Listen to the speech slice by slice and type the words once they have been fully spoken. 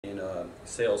and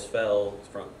sales fell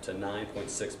to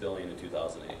 9.6 billion in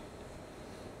 2008.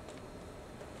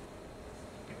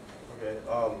 Okay.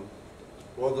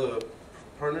 Well, the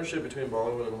partnership between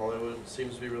Bollywood and Hollywood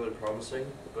seems to be really promising,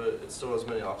 but it still has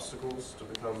many obstacles to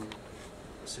become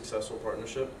a successful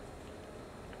partnership.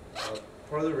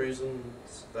 Part of the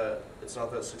reasons that it's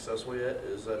not that successful yet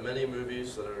is that many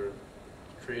movies that are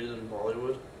created in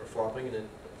Bollywood are flopping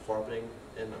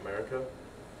in America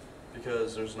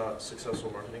because there's not successful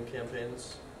marketing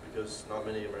campaigns, because not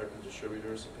many American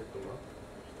distributors have picked them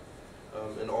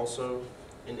up. And also,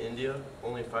 in India,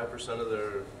 only 5% of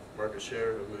their market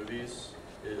share of movies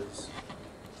is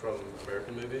from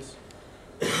American movies.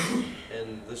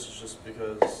 And this is just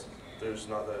because there's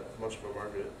not that much of a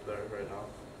market there right now.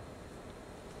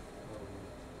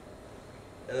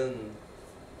 And then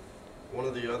one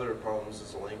of the other problems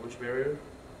is the language barrier.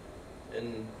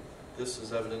 And this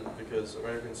is evident because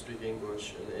Americans speak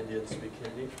English and Indians speak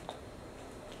Hindi.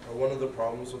 One of the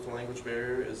problems with the language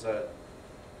barrier is that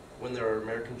when there are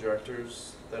American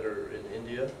directors that are in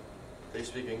India, they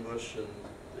speak English and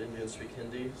the Indians speak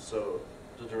Hindi, so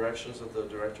the directions that the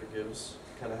director gives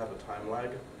kind of have a time lag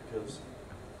because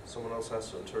someone else has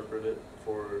to interpret it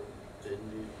for the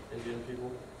Indian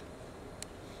people.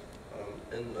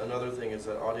 And another thing is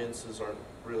that audiences aren't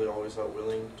really always that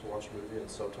willing to watch a movie in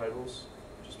subtitles,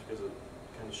 just because it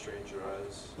kind of strains your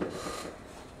eyes.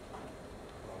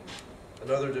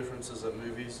 Another difference is that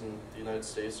movies in the United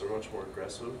States are much more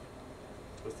aggressive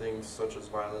with things such as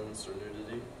violence or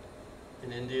nudity.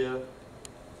 In India,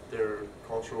 they have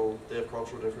cultural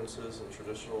differences and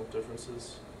traditional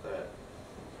differences that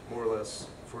more or less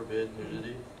forbid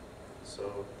nudity,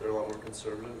 so they're a lot more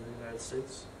conservative in the United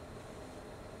States.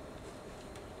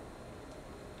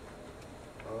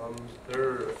 There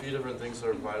are a few different things that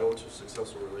are vital to a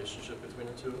successful relationship between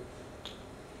the two.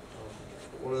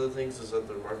 One of the things is that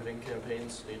their marketing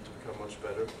campaigns need to become much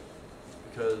better,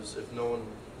 because if no one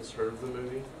has heard of the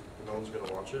movie, no one's going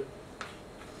to watch it.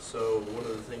 So one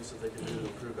of the things that they can do to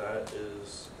improve that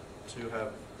is to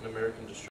have an American distributor